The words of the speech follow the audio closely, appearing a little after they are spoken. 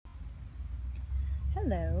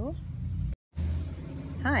Hello.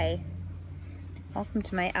 Hi. Welcome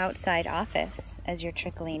to my outside office as you're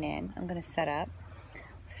trickling in. I'm going to set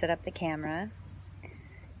up the camera.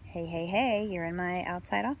 Hey, you're in my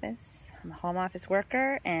outside office. I'm a home office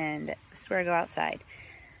worker and this is where I go outside.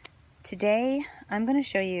 Today, I'm going to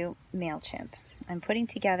show you MailChimp. I'm putting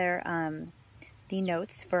together the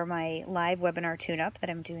notes for my live webinar tune-up that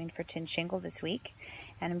I'm doing for Tin Shingle this week.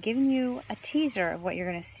 And I'm giving you a teaser of what you're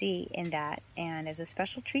going to see in that. And as a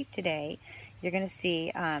special treat today, you're going to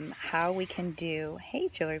see how we can do, hey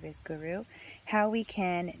Jewelry Biz Guru, how we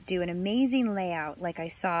can do an amazing layout like I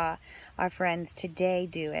saw our friends today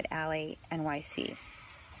do at Alley NYC.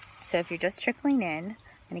 So if you're just trickling in,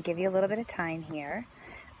 I'm going to give you a little bit of time here.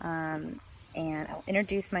 And I'll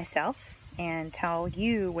introduce myself and tell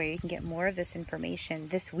you where you can get more of this information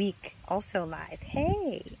this week, also live.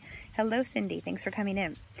 Hey! Hello, Cindy. Thanks for coming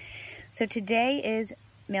in. So today is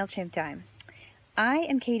MailChimp time. I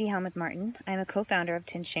am Katie Helmuth-Martin. I'm a co-founder of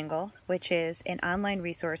Tin Shingle, which is an online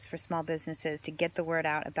resource for small businesses to get the word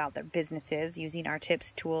out about their businesses using our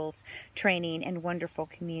tips, tools, training, and wonderful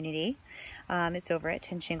community. It's over at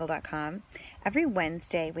tinshingle.com. Every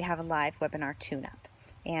Wednesday, we have a live webinar tune-up.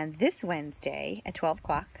 And this Wednesday at 12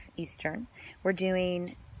 o'clock Eastern, we're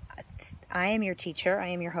doing I am your teacher, I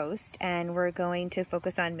am your host, and we're going to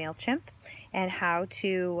focus on MailChimp and how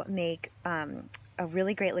to make a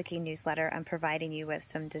really great looking newsletter. I'm providing you with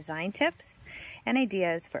some design tips and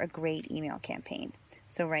ideas for a great email campaign.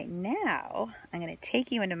 So right now, I'm going to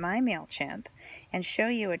take you into my MailChimp and show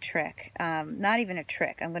you a trick. Not even a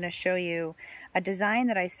trick. I'm going to show you a design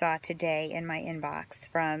that I saw today in my inbox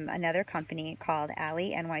from another company called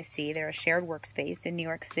Alley NYC. They're a shared workspace in New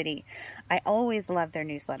York City. I always love their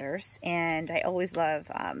newsletters, and I always love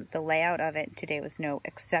the layout of it. Today was no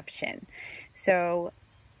exception. So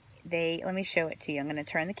let me show it to you. I'm going to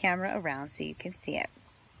turn the camera around so you can see it.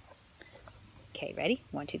 Okay, ready?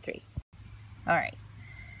 1, 2, 3. All right.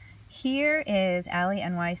 Here is Alley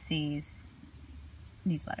NYC's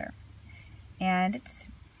newsletter, and it's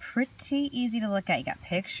pretty easy to look at. You got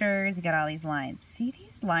pictures, you got all these lines. See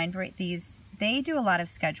these line break? They do a lot of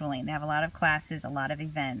scheduling. They have a lot of classes, a lot of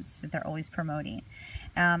events that they're always promoting.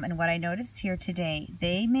 And what I noticed here today,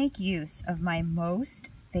 they make use of my most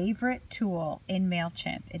favorite tool in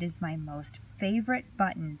MailChimp. It is my most favorite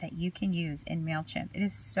button that you can use in MailChimp. It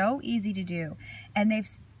is so easy to do, and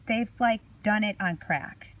they've like done it on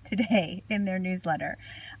crack today in their newsletter.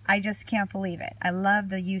 I just can't believe it. I love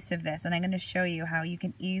the use of this, and I'm going to show you how you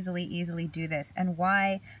can easily do this and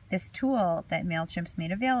why this tool that MailChimp's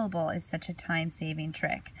made available is such a time-saving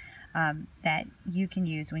trick that you can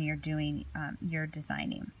use when you're doing your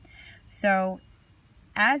designing. So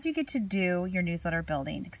as you get to do your newsletter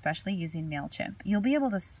building, especially using MailChimp, you'll be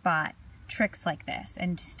able to spot tricks like this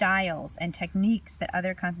and styles and techniques that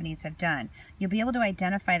other companies have done. You'll be able to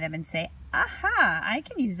identify them and say, aha, I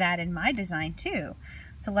can use that in my design too.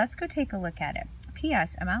 So let's go take a look at it.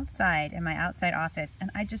 P.S. I'm outside in my outside office and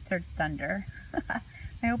I just heard thunder.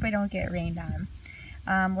 I hope I don't get rained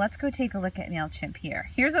on. Let's go take a look at MailChimp here.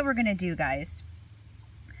 Here's what we're going to do, guys.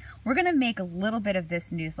 We're going to make a little bit of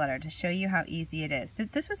this newsletter to show you how easy it is.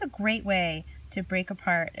 This was a great way to break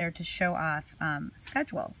apart or to show off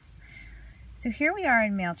schedules. So here we are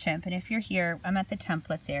in MailChimp, and if you're here, I'm at the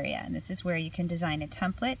templates area, and this is where you can design a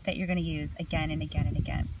template that you're going to use again and again and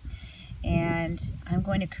again. And I'm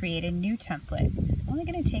going to create a new template. It's only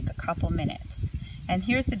going to take a couple minutes. And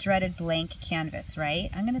here's the dreaded blank canvas, right?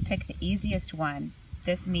 I'm going to pick the easiest one.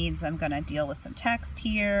 This means I'm going to deal with some text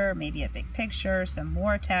here, maybe a big picture, some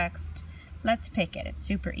more text. Let's pick it. It's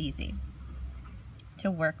super easy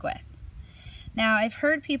to work with. Now, I've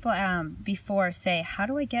heard people before say, how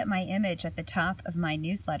do I get my image at the top of my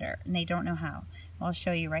newsletter? And they don't know how. Well, I'll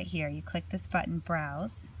show you right here. You click this button,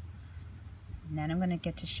 Browse, and then I'm going to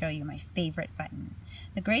get to show you my favorite button.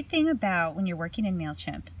 The great thing about when you're working in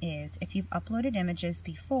MailChimp is if you've uploaded images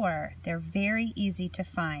before, they're very easy to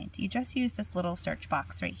find. You just use this little search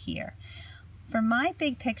box right here. For my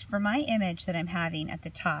big picture, for my image that I'm having at the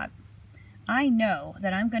top, I know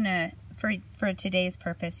that I'm going to, for today's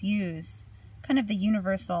purpose, use kind of the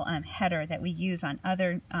universal header that we use on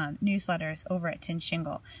other newsletters over at Tin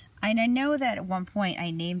Shingle. And I know that at one point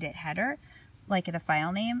I named it header, like the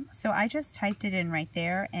file name. So I just typed it in right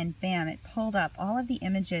there and bam, it pulled up all of the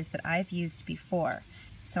images that I've used before.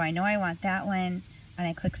 So I know I want that one and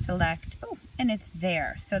I click select, oh, and it's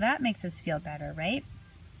there. So that makes us feel better, right?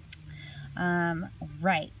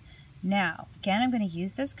 Right. Now, again, I'm going to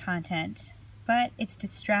use this content, but it's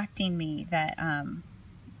distracting me that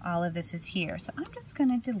all of this is here. So I'm just going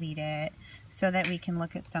to delete it. so that we can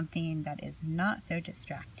look at something that is not so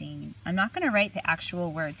distracting. I'm not going to write the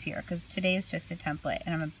actual words here because today is just a template,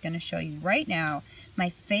 and I'm going to show you right now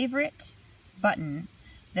my favorite button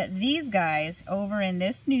that these guys over in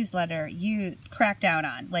this newsletter you cracked out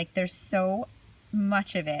on. Like, there's so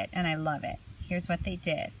much of it and I love it. Here's what they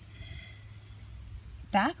did.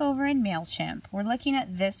 Back over in MailChimp, we're looking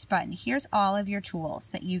at this button. Here's all of your tools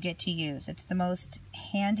that you get to use. It's the most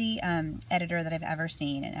handy editor that I've ever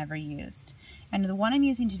seen and ever used. And the one I'm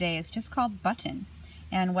using today is just called Button.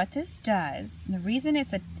 And what this does, and the reason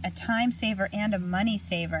it's a time saver and a money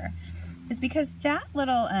saver, is because that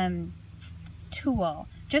little tool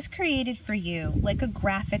just created for you like a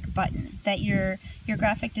graphic button that your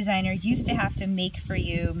graphic designer used to have to make for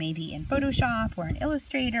you, maybe in Photoshop or in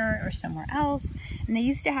Illustrator or somewhere else. And they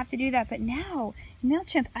used to have to do that, but now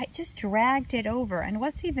MailChimp, I just dragged it over. And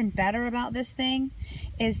what's even better about this thing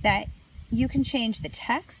is that you can change the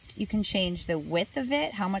text, you can change the width of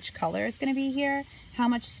it, how much color is going to be here, how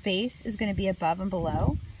much space is going to be above and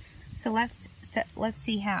below. So let's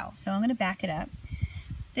see how. So I'm going to back it up.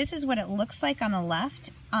 This is what it looks like on the left.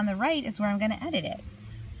 On the right is where I'm going to edit it.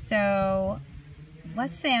 So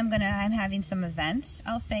let's say I'm having some events.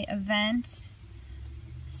 I'll say event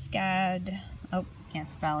scad. Oh, can't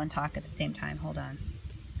spell and talk at the same time. Hold on.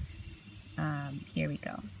 Here we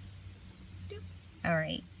go. All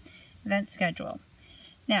right, event schedule.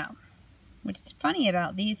 Now, what's funny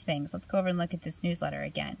about these things, let's go over and look at this newsletter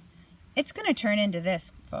again. It's going to turn into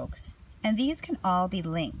this, folks. And these can all be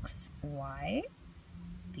links. Why?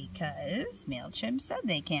 Because MailChimp said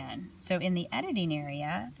they can. So in the editing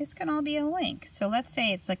area, this can all be a link. So let's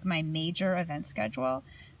say it's like my major event schedule.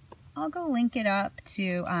 I'll go link it up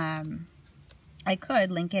to, I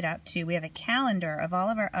could link it up to, we have a calendar of all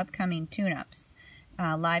of our upcoming tune-ups,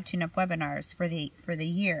 live tune-up webinars for the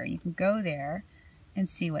year. You can go there and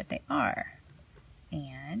see what they are.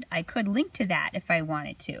 And I could link to that if I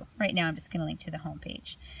wanted to. Right now I'm just going to link to the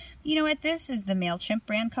homepage. You know what? This is the MailChimp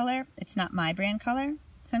brand color. It's not my brand color.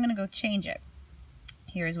 So I'm going to go change it.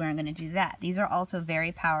 Here's where I'm going to do that. These are also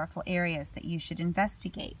very powerful areas that you should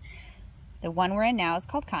investigate. The one we're in now is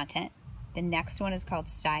called content. The next one is called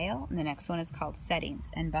style. And the next one is called settings.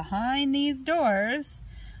 And behind these doors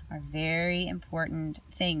are very important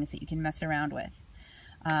things that you can mess around with.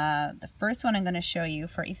 The first one I'm going to show you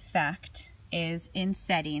for effect is in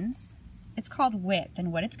settings. It's called width.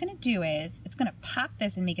 And what it's going to do is it's going to pop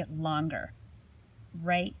this and make it longer.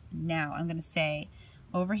 Right now I'm going to say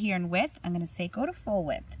over here in width, I'm going to say go to full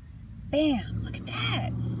width. Bam! Look at that.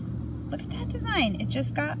 Look at that design. It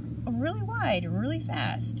just got really wide, really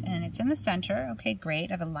fast. And it's in the center. Okay,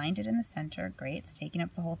 great. I've aligned it in the center. Great. It's taking up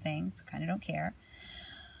the whole thing, so kind of don't care.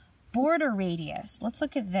 Border radius. Let's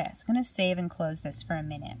look at this. I'm going to save and close this for a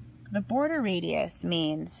minute. The border radius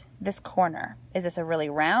means this corner. Is this a really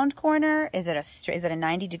round corner? Is it a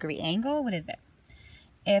 90-degree angle? What is it?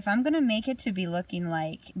 If I'm going to make it to be looking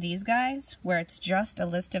like these guys, where it's just a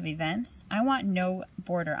list of events, I want no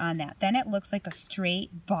border on that. Then it looks like a straight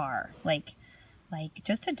bar, like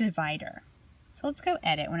just a divider. So let's go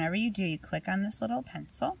edit. Whenever you do, you click on this little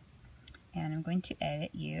pencil, and I'm going to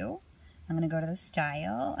edit you. I'm going to go to the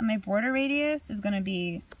style, and my border radius is going to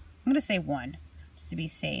be, I'm going to say 1, just to be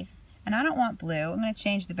safe. And I don't want blue. I'm going to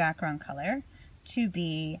change the background color to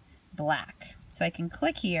be black. So I can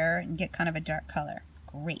click here and get kind of a dark color.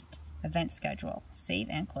 Great. Event schedule. Save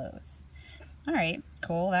and close. All right,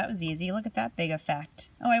 cool. That was easy. Look at that big effect.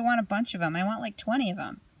 Oh, I want a bunch of them. I want like 20 of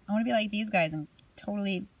them. I want to be like these guys and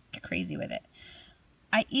totally crazy with it.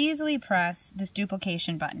 I easily press this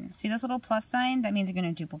duplication button. See this little plus sign? That means you're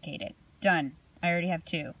going to duplicate it. Done. I already have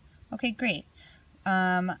 2. Okay, great.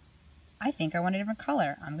 I think I want a different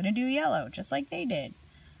color. I'm going to do yellow, just like they did.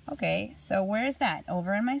 Okay, so where is that?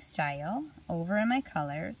 Over in my style, over in my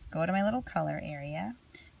colors, go to my little color area,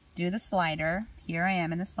 do the slider. Here I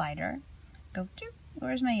am in the slider. Go to,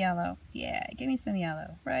 where's my yellow? Yeah, give me some yellow,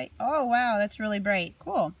 right? Oh, wow, that's really bright.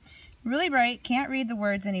 Cool. Really bright. Can't read the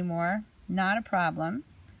words anymore. Not a problem.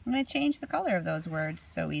 I'm going to change the color of those words.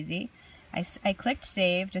 So easy. I clicked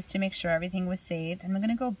save just to make sure everything was saved. I'm going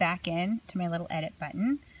to go back in to my little edit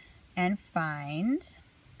button and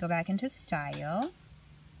go back into style,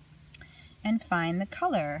 and find the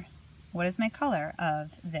color. What is my color of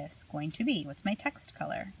this going to be? What's my text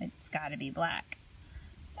color? It's got to be black.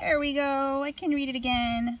 There we go. I can read it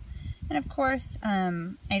again. And of course,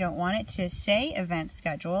 I don't want it to say event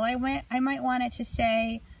schedule. I might want it to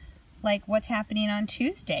say like what's happening on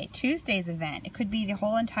Tuesday, Tuesday's event. It could be the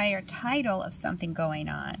whole entire title of something going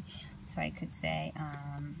on. So I could say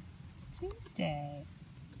Tuesday.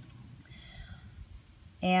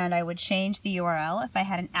 and I would change the URL. If I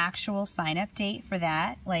had an actual sign up date for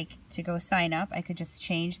that, like to go sign up, I could just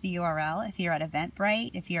change the URL. If you're at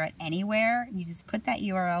Eventbrite, if you're at anywhere, you just put that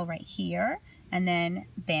URL right here, and then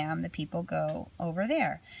bam, the people go over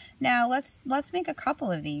there. Now let's make a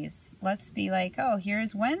couple of these. Let's be like, oh,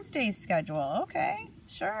 here's Wednesday's schedule. Okay,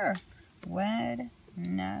 sure. Wednesday.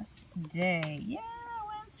 Yeah,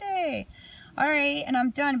 Wednesday. All right, and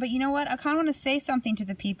I'm done. But you know what? I kind of want to say something to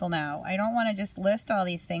the people now. I don't want to just list all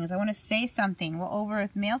these things. I want to say something. Well, over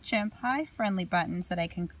with MailChimp, hi, friendly buttons that I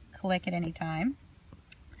can click at any time.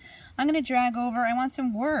 I'm going to drag over. I want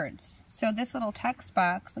some words. So this little text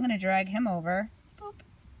box, I'm going to drag him over. Boop.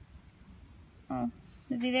 Oh,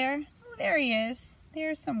 is he there? Oh, there he is.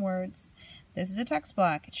 There's some words. This is a text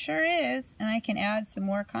block. It sure is. And I can add some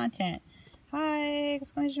more content. Hi,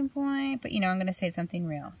 exclamation point. But, you know, I'm going to say something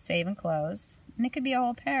real. Save and close. And it could be a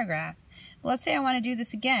whole paragraph. But let's say I want to do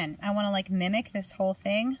this again. I want to, like, mimic this whole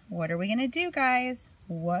thing. What are we going to do, guys?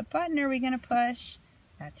 What button are we going to push?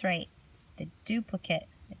 That's right. The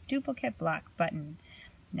duplicate block button.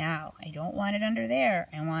 Now, I don't want it under there.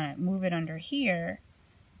 I want to move it under here.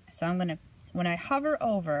 So I'm going to, when I hover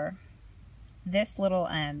over this little,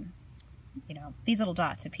 you know, these little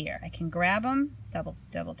dots appear. I can grab them,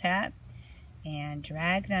 double tap, and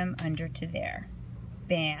drag them under to there.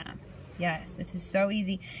 Bam. Yes, this is so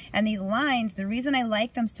easy. And these lines, the reason I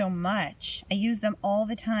like them so much, I use them all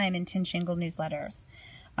the time in Tin Shingle newsletters.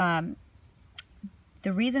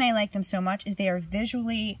 The reason I like them so much is they are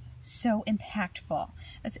visually so impactful.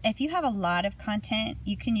 If you have a lot of content,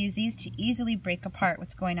 you can use these to easily break apart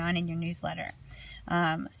what's going on in your newsletter.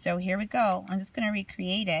 So here we go. I'm just going to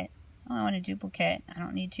recreate it. Oh, I want a duplicate. I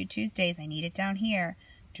don't need 2 Tuesdays. I need it down here.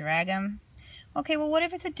 Drag them. Okay, well, what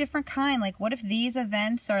if it's a different kind? Like, what if these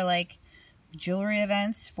events are like jewelry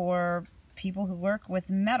events for people who work with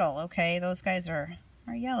metal? Okay, those guys are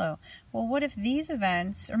yellow. Well, what if these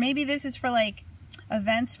events, or maybe this is for like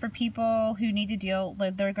events for people who need to deal,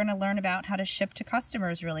 like they're going to learn about how to ship to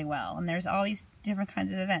customers really well. And there's all these different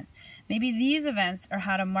kinds of events. Maybe these events are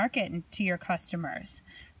how to market to your customers.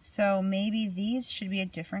 So maybe these should be a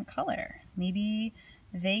different color. Maybe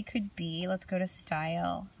they could be, let's go to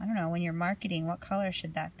style. I don't know, when you're marketing, what color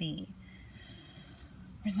should that be?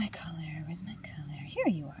 Where's my color? Where's my color? Here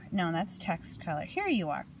you are. No, that's text color. Here you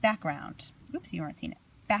are. Background. Oops, you weren't seeing it.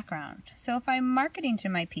 Background. So if I'm marketing to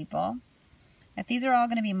my people, if these are all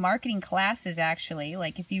going to be marketing classes, actually,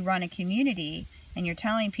 like if you run a community and you're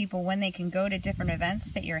telling people when they can go to different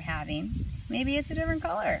events that you're having, maybe it's a different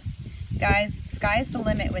color. Guys, sky's the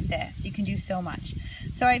limit with this. You can do so much.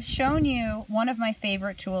 So I've shown you one of my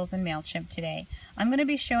favorite tools in MailChimp today. I'm going to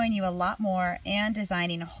be showing you a lot more and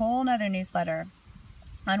designing a whole nother newsletter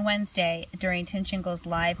on Wednesday during Tin Shingle's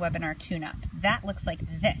live webinar tune-up. That looks like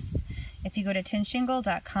this. If you go to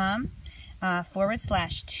tinshingle.com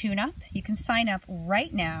 /tune-up, you can sign up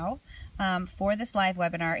right now for this live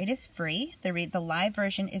webinar. It is free. The live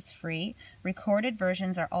version is free. Recorded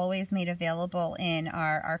versions are always made available in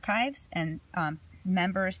our archives, and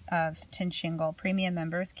members of Tin Shingle, premium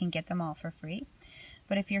members, can get them all for free.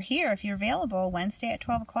 But if you're here, if you're available Wednesday at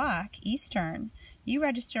 12 o'clock Eastern, you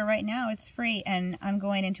register right now. It's free, and I'm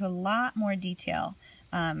going into a lot more detail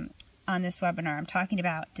on this webinar. I'm talking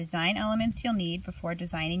about design elements you'll need before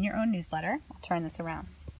designing your own newsletter. I'll turn this around.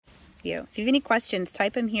 If you have any questions,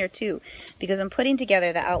 type them here too, because I'm putting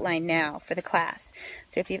together the outline now for the class.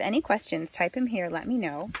 So if you have any questions, type them here, let me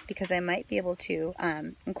know, because I might be able to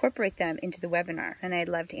incorporate them into the webinar, and I'd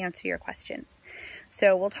love to answer your questions.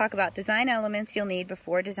 So we'll talk about design elements you'll need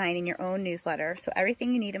before designing your own newsletter, so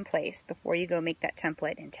everything you need in place before you go make that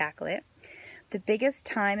template and tackle it. The biggest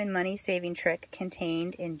time and money saving trick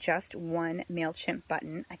contained in just one MailChimp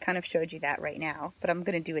button. I kind of showed you that right now, but I'm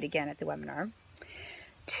going to do it again at the webinar.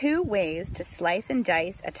 2 ways to slice and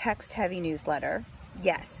dice a text-heavy newsletter.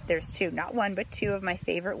 Yes, there's 2, not 1, but 2 of my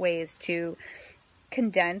favorite ways to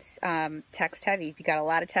condense text-heavy. If you got a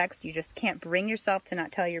lot of text, you just can't bring yourself to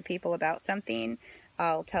not tell your people about something.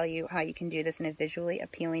 I'll tell you how you can do this in a visually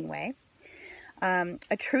appealing way.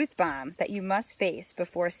 A truth bomb that you must face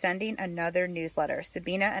before sending another newsletter.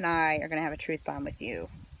 Sabina and I are going to have a truth bomb with you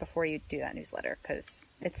before you do that newsletter, because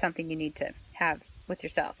it's something you need to have with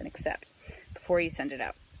yourself and accept before you send it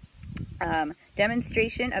out.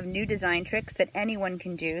 Demonstration of new design tricks that anyone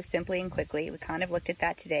can do simply and quickly. We kind of looked at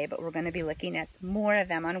that today, but we're going to be looking at more of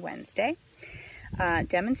them on Wednesday.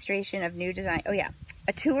 Demonstration of new design. Oh yeah,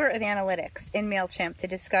 a tour of analytics in MailChimp to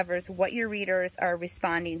discover what your readers are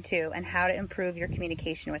responding to and how to improve your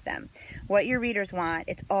communication with them. What your readers want,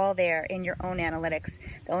 it's all there in your own analytics.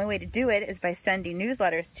 The only way to do it is by sending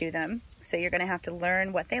newsletters to them. So you're going to have to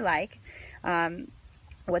learn what they like.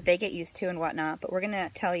 what they get used to and whatnot, but we're going to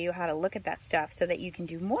tell you how to look at that stuff so that you can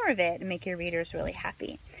do more of it and make your readers really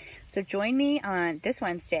happy. So join me on this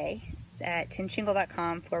Wednesday at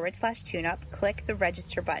tinshingle.com/tune-up. Click the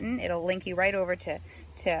register button. It'll link you right over to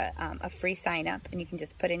a free sign up, and you can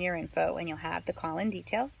just put in your info and you'll have the call-in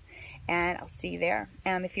details, and I'll see you there.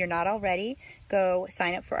 If you're not already, go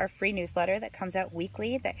sign up for our free newsletter that comes out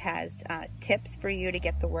weekly that has tips for you to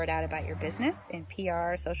get the word out about your business in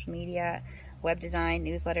PR, social media, web design,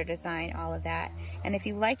 newsletter design, all of that. And if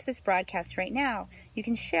you liked this broadcast right now, you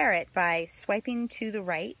can share it by swiping to the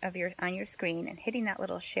right of on your screen and hitting that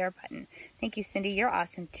little share button. Thank you, Cindy. You're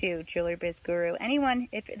awesome too, Jewelry Biz Guru. Anyone,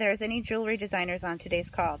 if there's any jewelry designers on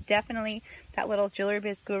today's call, definitely that little Jewelry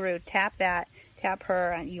Biz Guru, tap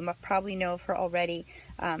her. You probably know of her already,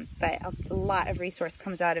 but a lot of resource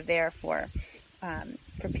comes out of there for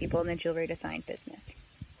people in the jewelry design business.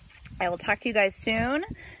 I will talk to you guys soon.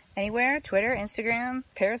 Anywhere, Twitter, Instagram,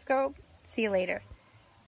 Periscope. See you later.